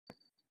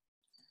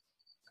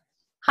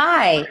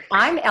Hi,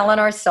 I'm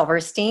Elinor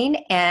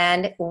Silverstein,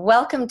 and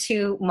welcome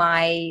to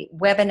my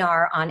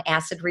webinar on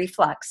acid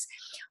reflux.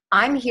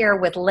 I'm here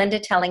with Linda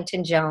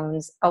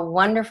Tellington-Jones, a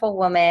wonderful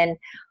woman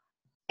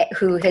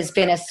who has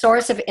been a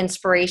source of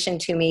inspiration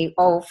to me,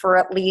 for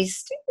at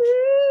least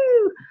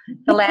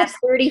the last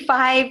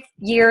 35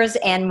 years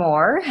and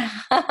more.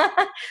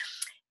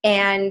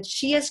 And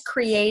she has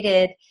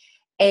created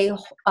a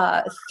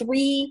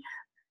three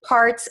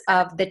parts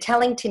of the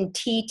Tellington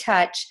Tea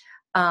Touch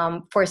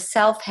for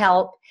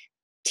self-help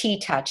tea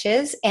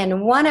touches,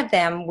 and one of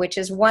them, which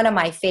is one of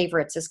my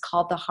favorites, is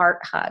called the Heart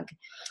Hug.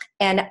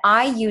 And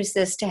I use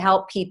this to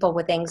help people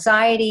with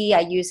anxiety.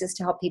 I use this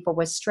to help people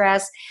with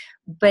stress,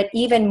 but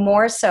even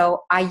more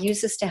so, I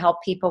use this to help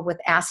people with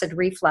acid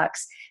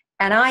reflux.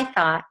 And I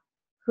thought,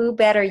 who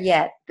better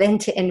yet than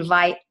to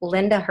invite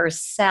Linda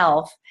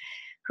herself,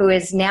 who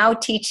is now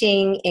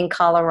teaching in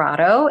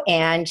Colorado,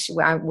 and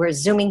we're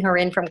Zooming her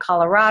in from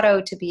Colorado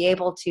to be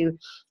able to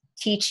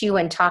teach you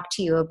and talk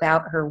to you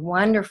about her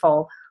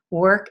wonderful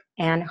work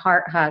and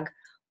Heart Hug.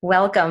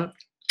 Welcome,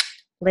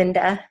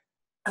 Linda.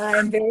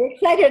 I'm very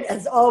excited,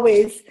 as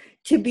always,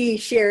 to be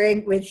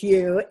sharing with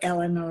you,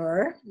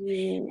 Elinor.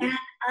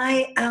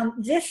 And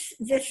this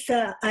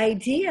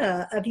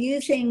idea of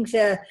using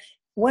the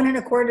 1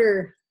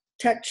 1/4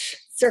 touch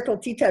circle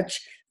tea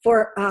touch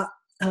for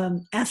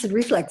acid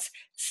reflux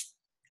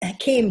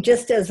came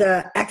just as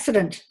an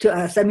accident to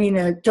us. I mean,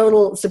 a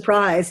total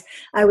surprise.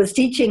 I was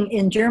teaching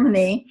in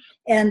Germany,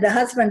 and the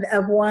husband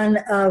of one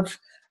of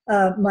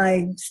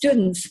my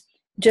students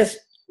just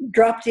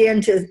dropped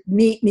in to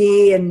meet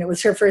me, and it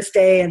was her first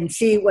day, and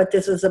see what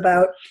this was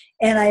about.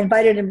 And I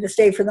invited him to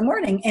stay for the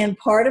morning, and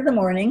part of the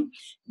morning,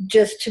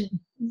 just to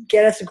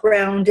get us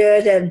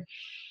grounded and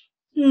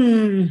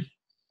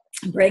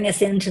bring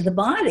us into the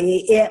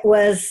body, it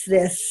was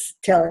this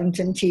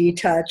Tellington Tea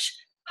Touch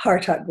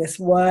Heart Hug, this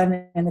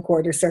 1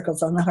 1/4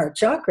 circles on the heart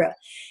chakra.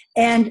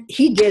 And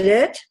he did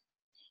it,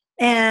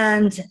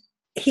 and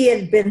he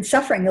had been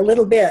suffering a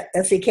little bit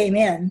as he came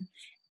in.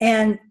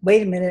 And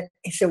wait a minute,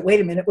 he said, wait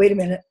a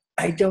minute,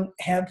 I don't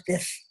have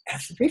this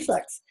acid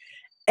reflux.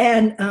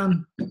 And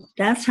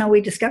that's how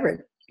we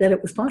discovered that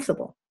it was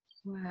possible.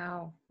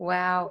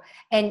 Wow.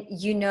 And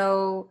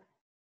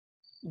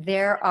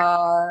there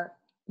are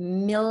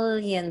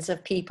millions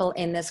of people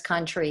in this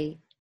country,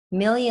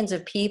 millions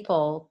of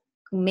people,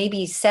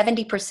 maybe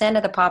 70%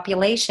 of the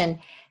population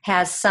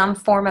has some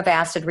form of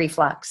acid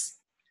reflux.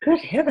 Good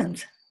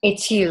heavens.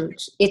 It's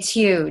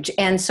huge.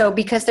 And so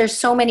because there's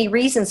so many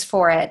reasons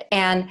for it.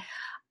 And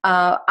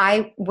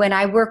when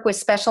I work with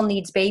special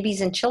needs babies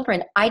and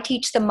children, I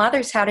teach the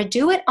mothers how to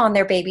do it on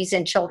their babies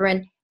and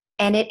children,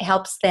 and it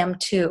helps them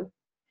too.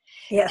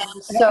 Yes.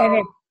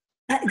 So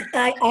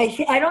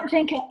I don't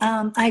think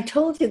I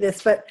told you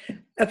this, but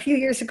a few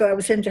years ago I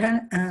was in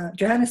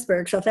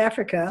Johannesburg, South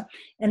Africa,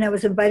 and I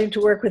was invited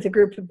to work with a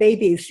group of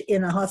babies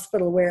in a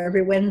hospital where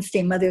every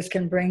Wednesday mothers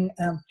can bring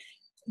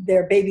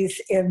their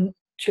babies in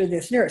to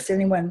this nurse,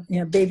 anyone,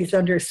 babies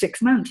under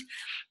 6 months.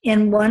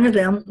 And one of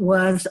them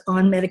was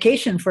on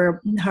medication for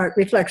heart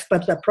reflux,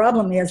 but the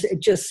problem is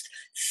it just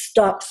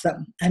stops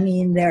them. I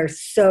mean, they have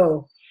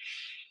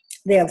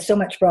so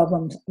much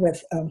problems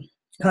with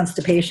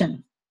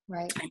constipation.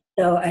 Right.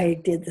 So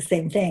I did the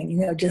same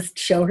thing, just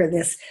show her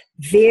this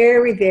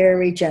very,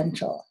 very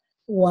gentle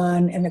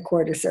 1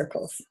 1/4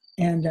 circles.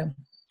 And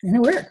it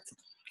worked.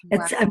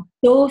 Wow. I'm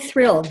so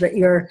thrilled that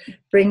you're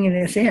bringing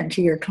this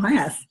into your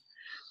class.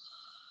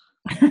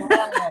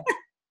 Wow.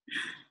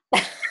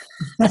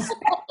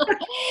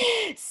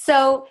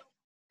 So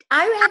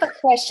I have a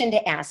question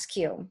to ask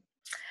you.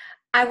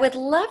 I would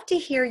love to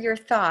hear your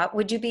thought.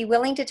 Would you be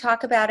willing to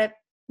talk about it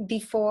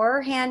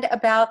beforehand,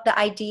 about the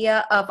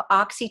idea of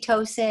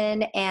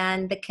oxytocin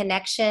and the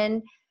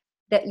connection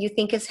that you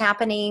think is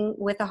happening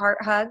with a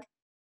heart hug?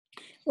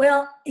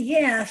 Well,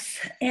 yes,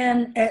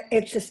 and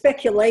it's a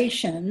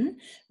speculation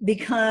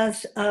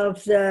because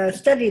of the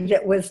study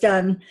that was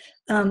done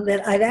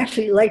that I'd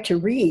actually like to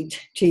read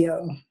to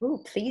you. Oh,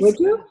 please. Would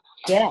you?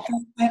 Yeah.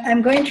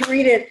 I'm going to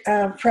read it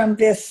from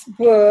this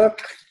book.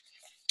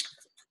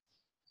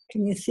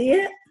 Can you see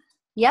it?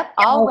 Yep,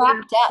 all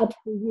wrapped up.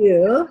 For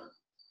you.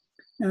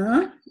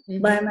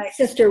 By my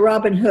sister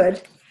Robin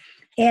Hood.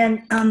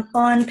 And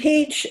on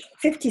page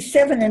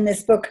 57 in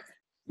this book,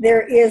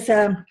 there is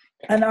an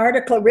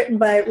article written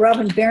by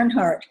Robin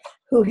Bernhardt,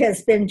 who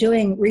has been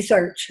doing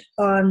research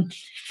on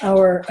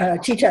our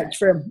tea touch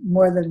for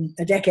more than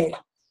a decade.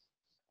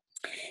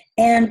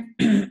 And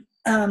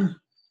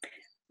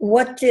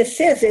what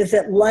this is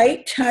that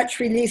light touch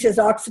releases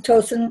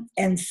oxytocin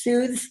and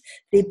soothes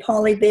the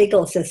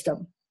polyvagal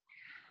system.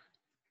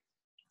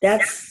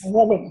 That's the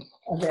heading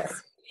of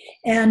this.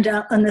 And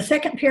on the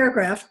second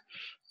paragraph,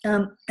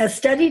 a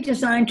study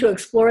designed to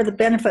explore the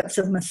benefits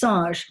of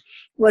massage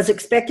was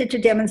expected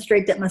to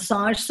demonstrate that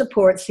massage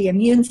supports the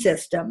immune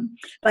system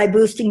by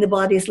boosting the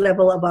body's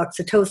level of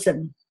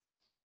oxytocin,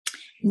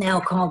 now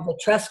called the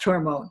trust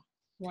hormone.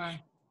 Wow.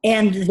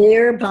 And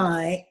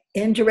thereby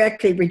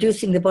indirectly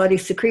reducing the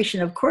body's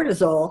secretion of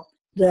cortisol,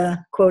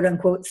 the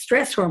quote-unquote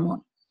stress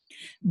hormone.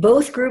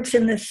 Both groups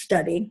in this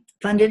study,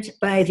 funded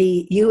by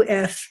the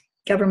U.S.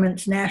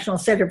 government's National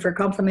Center for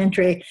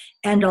Complementary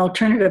and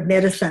Alternative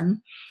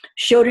Medicine,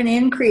 showed an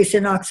increase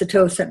in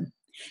oxytocin.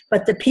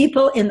 But the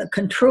people in the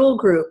control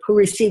group who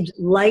received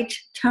light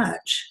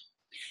touch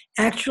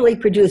actually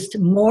produced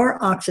more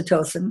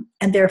oxytocin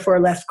and therefore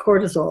less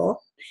cortisol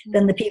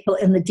than the people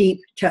in the deep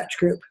touch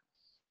group.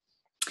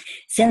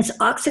 Since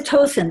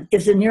oxytocin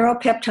is a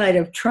neuropeptide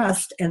of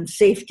trust and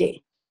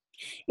safety,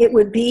 it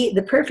would be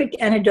the perfect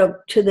antidote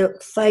to the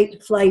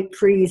fight, flight,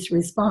 freeze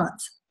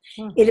response.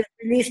 It is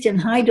released in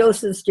high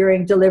doses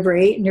during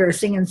delivery,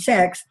 nursing, and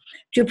sex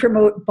to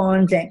promote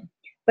bonding.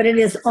 But it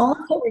is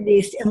also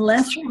released in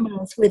lesser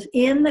amounts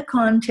within the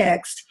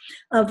context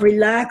of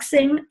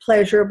relaxing,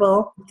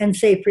 pleasurable, and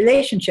safe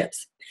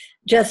relationships.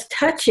 Just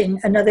touching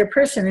another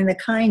person in a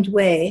kind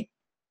way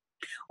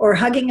or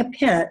hugging a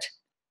pet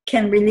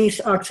can release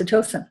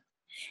oxytocin.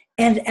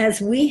 And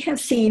as we have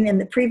seen in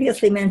the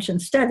previously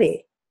mentioned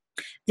study,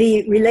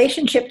 the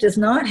relationship does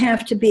not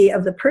have to be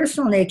of the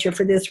personal nature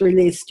for this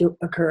release to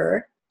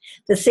occur.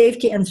 The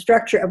safety and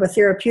structure of a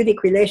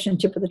therapeutic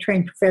relationship with a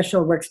trained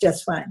professional works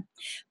just fine.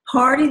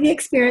 Part of the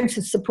experience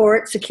is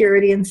support,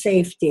 security, and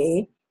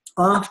safety,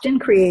 often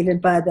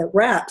created by the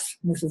RAPS,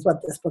 this is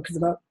what this book is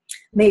about,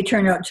 may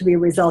turn out to be a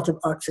result of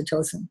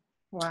oxytocin.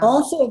 Wow.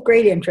 Also of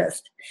great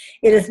interest,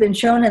 it has been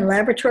shown in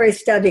laboratory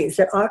studies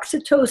that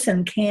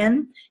oxytocin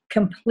can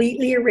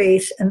completely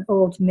erase an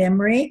old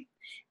memory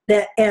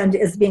and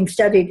is being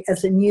studied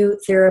as a new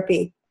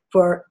therapy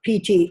for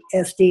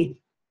PTSD.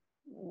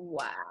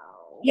 Wow.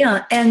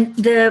 Yeah, and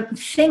the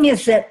thing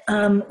is that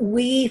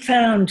we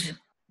found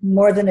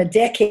more than a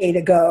decade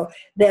ago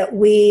that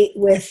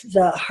with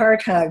the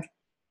heart hug,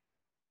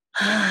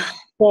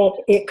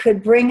 that it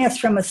could bring us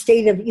from a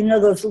state of,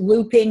 those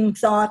looping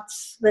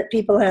thoughts that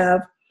people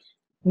have,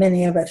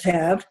 many of us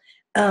have,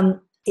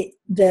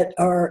 that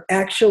are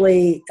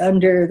actually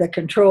under the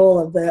control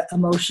of the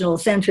emotional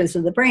centers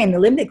of the brain, the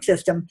limbic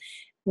system.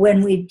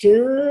 When we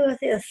do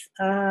this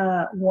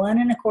 1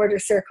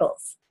 1/4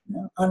 circles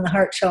on the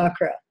heart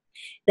chakra,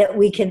 that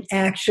we can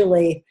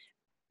actually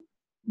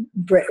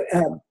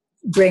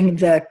bring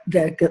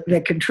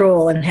the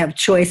control and have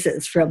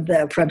choices from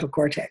the frontal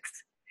cortex.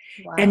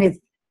 Wow. And it's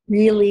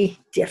really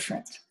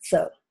different.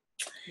 So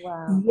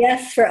wow.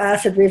 Yes for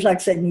acid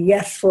reflux and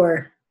yes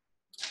for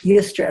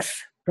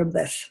eustress from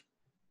this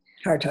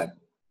heart hug.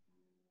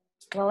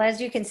 Well,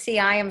 as you can see,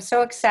 I am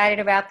so excited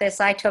about this.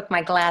 I took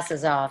my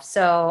glasses off,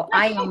 so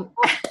I am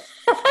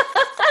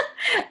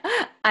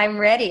I'm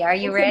ready. Are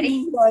you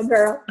ready?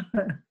 Girl.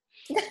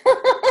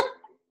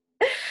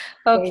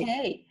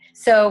 Okay.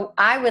 So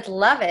I would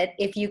love it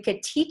if you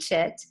could teach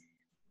it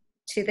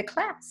to the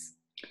class.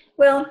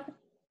 Well,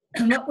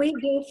 what we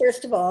do,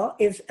 first of all,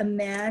 is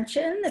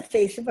imagine the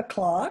face of a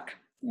clock,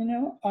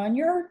 on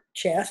your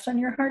chest, on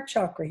your heart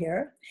chakra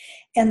here.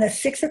 And the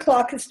 6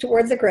 o'clock is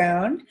toward the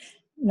ground,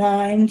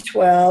 9,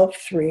 12,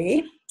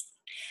 3.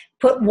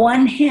 Put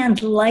one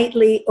hand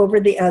lightly over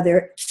the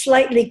other,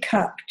 slightly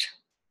cupped.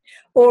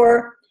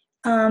 Or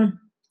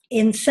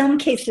in some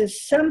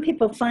cases, some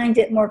people find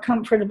it more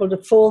comfortable to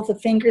fold the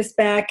fingers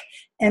back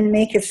and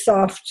make a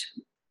soft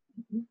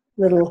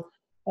little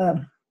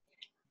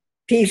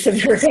piece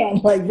of your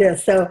hand like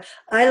this. So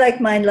I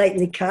like mine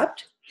lightly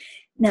cupped.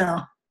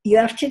 Now, you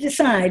have to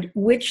decide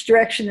which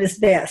direction is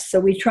best. So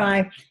we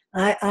try,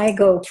 I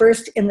go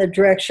first in the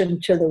direction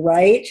to the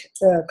right,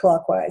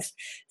 clockwise.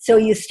 So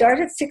you start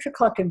at 6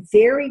 o'clock and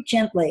very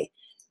gently,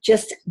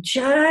 just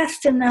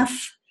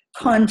enough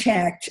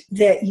contact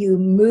that you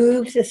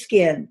move the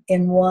skin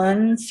in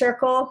 1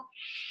 circle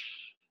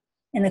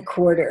and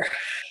 1/4.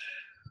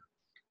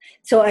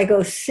 So I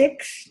go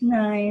 6,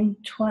 9,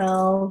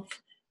 12,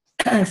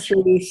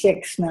 3,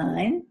 6,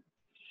 9.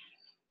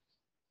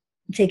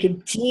 Take a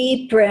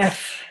deep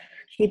breath,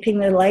 keeping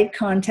the light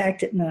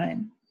contact at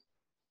 9.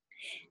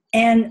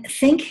 And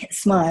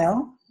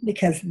smile,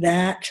 because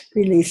that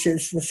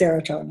releases the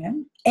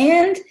serotonin.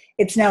 And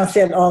it's now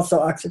said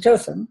also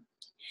oxytocin.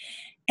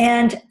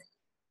 And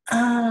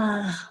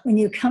when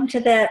you come to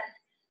that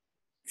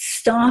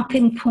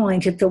stopping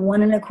point at the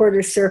 1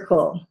 1/4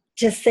 circle,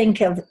 just think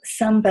of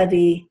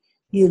somebody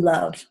you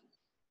love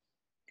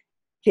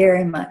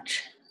very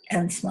much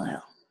and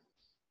smile.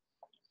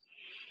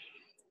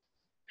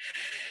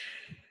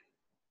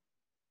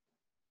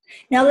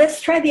 Now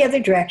let's try the other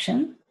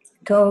direction.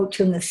 Go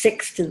from the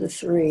 6 to the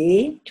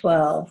 3,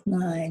 12,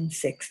 9,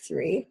 6,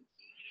 3.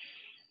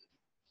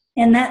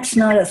 And that's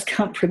not as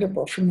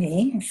comfortable for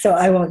me, so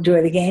I won't do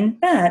it again.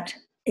 But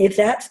if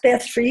that's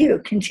best for you,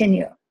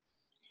 continue.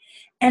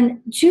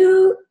 And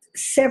do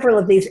several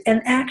of these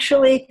and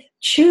actually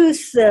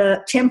choose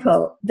the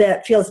tempo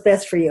that feels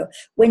best for you.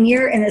 When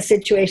you're in a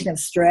situation of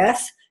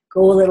stress,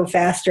 go a little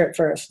faster at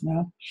first.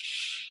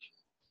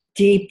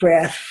 Deep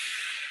breath.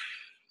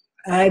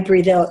 I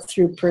breathe out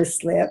through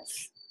pursed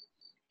lips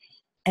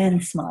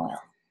and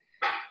smile.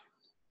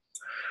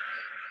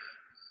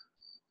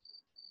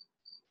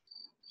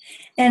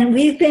 And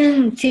we've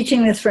been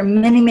teaching this for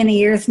many, many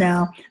years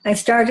now. I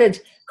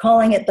started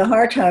calling it the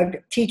Heart Hug,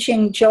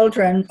 teaching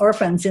children,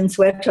 orphans in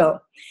Soweto,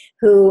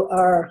 who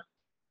are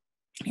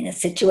in a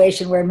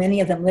situation where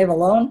many of them live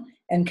alone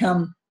and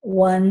come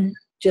one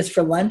just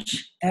for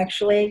lunch,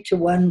 actually, to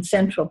one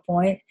central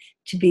point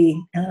to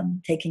be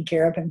taken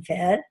care of and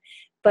fed.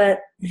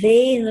 But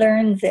they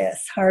learn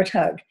this Heart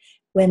Hug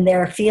when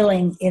they're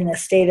feeling in a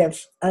state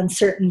of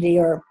uncertainty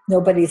or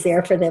nobody's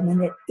there for them.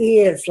 And it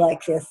is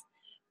like this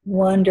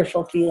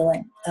wonderful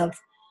feeling of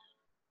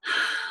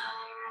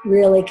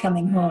really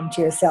coming home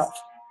to yourself.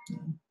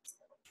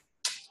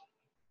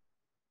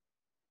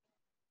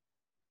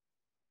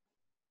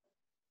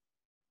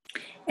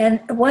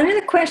 And one of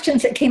the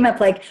questions that came up,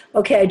 like,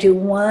 okay, I do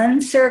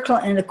 1 circle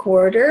and a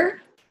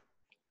quarter,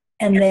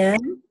 and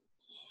then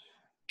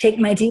take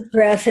my deep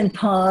breath and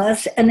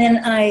pause, and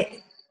then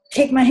I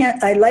take my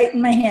hand, I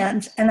lighten my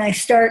hands, and I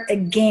start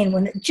again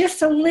when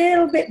just a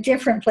little bit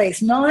different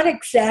place, not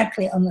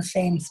exactly on the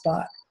same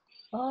spot.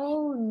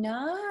 Oh,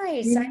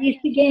 nice.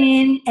 Release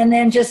again, and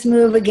then just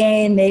move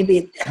again. Maybe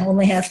it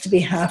only has to be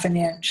half an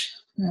inch.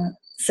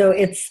 So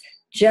it's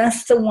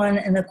just the 1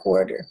 and a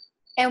quarter.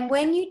 And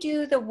when you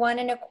do the 1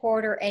 and a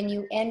quarter and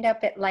you end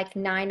up at like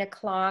 9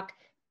 o'clock,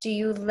 do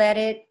you let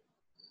it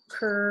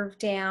curve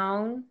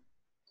down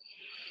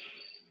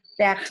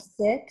back to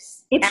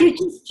 6?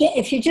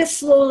 If you just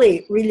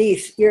slowly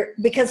release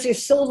because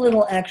there's so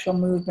little actual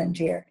movement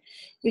here,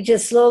 you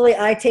just slowly.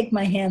 I take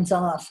my hands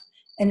off,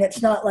 and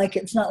it's not like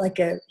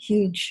a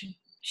huge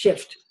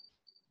shift.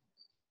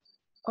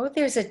 Oh,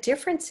 there's a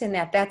difference in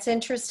that. That's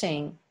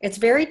interesting. It's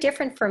very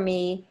different for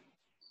me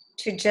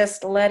to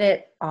just let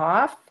it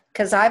off,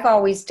 because I've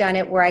always done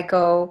it where I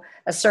go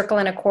a circle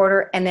and a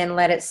quarter and then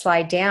let it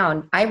slide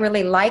down. I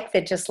really like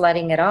the just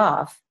letting it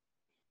off.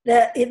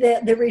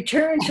 The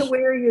return to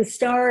where you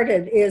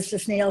started is the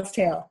snail's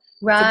tail.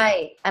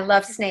 Right. I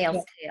love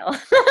snail's tail.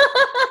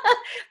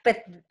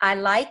 But I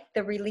like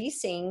the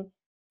releasing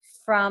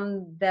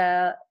from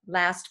the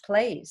last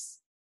place.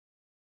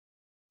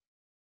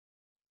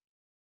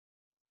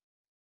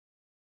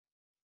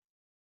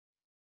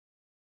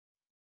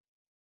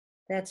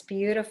 That's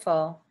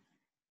beautiful.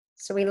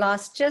 So we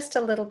lost just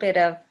a little bit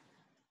of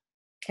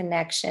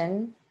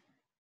connection.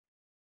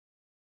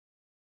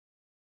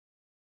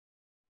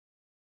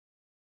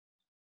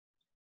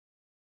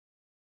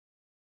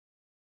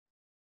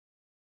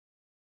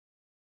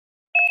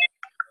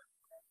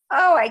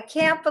 Oh, I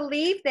can't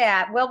believe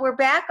that. Well, we're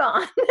back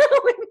on.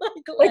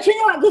 But you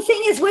know what, the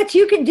thing is, what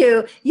you can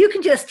do, you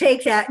can just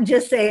take that and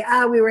just say,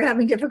 we were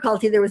having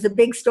difficulty. There was a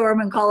big storm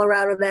in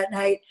Colorado that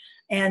night,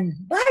 and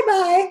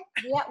bye-bye.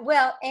 Yeah,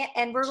 well,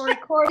 and we're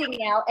recording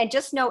now, and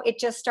just know it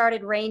just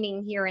started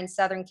raining here in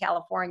Southern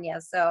California.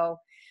 So,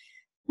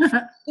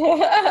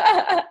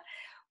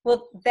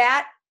 well,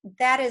 that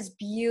is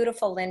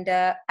beautiful,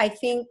 Linda. I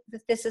think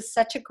that this is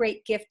such a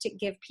great gift to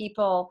give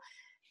people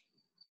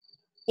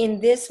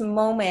in this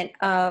moment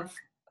of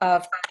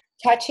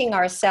touching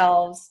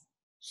ourselves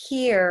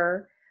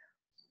here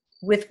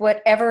with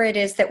whatever it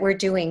is that we're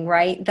doing,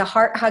 right? The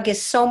heart hug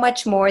is so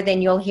much more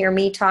than you'll hear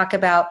me talk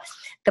about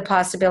the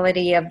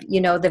possibility of,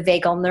 the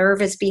vagal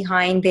nerve is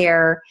behind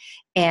there.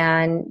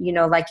 And,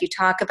 like you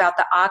talk about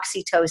the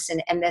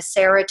oxytocin and the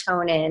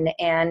serotonin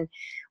and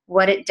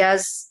what it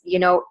does,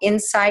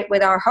 inside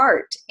with our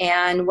heart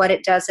and what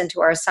it does into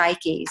our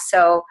psyche.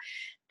 So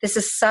this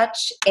is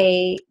such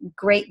a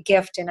great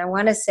gift. And I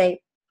want to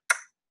say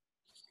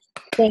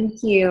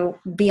thank you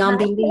beyond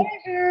belief.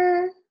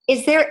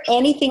 Is there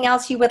anything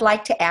else you would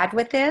like to add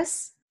with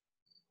this?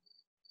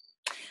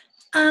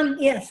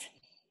 Yes.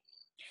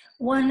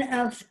 One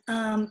of,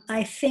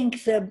 I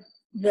think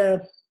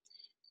the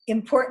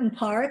important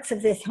parts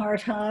of this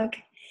heart hug,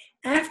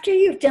 after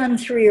you've done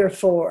 3 or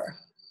 4,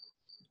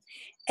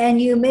 and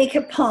you make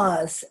a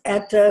pause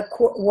at the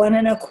 1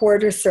 and a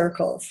quarter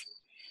circles,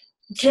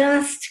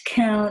 just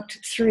count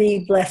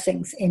 3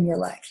 blessings in your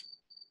life.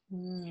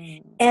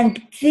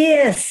 And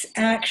this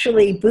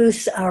actually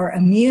boosts our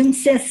immune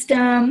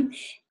system.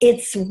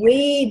 It's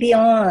way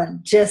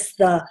beyond just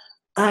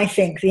I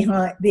think,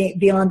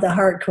 beyond the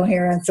heart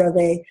coherence or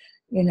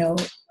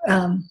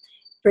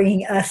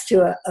bringing us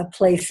to a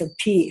place of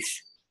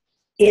peace.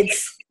 It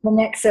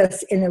connects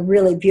us in a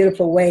really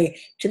beautiful way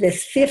to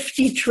this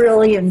 50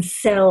 trillion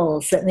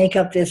cells that make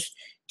up this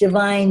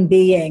divine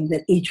being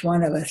that each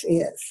one of us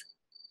is.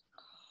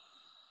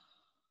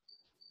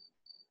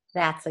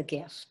 That's a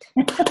gift.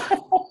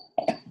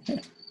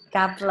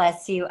 God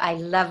bless you. I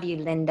love you,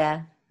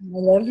 Linda. I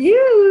love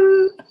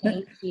you.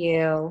 Thank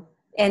you.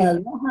 And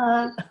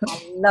aloha.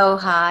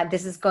 Aloha.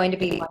 This is going to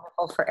be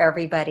wonderful for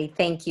everybody.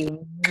 Thank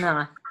you.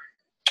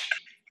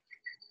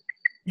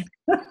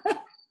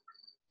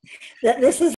 This is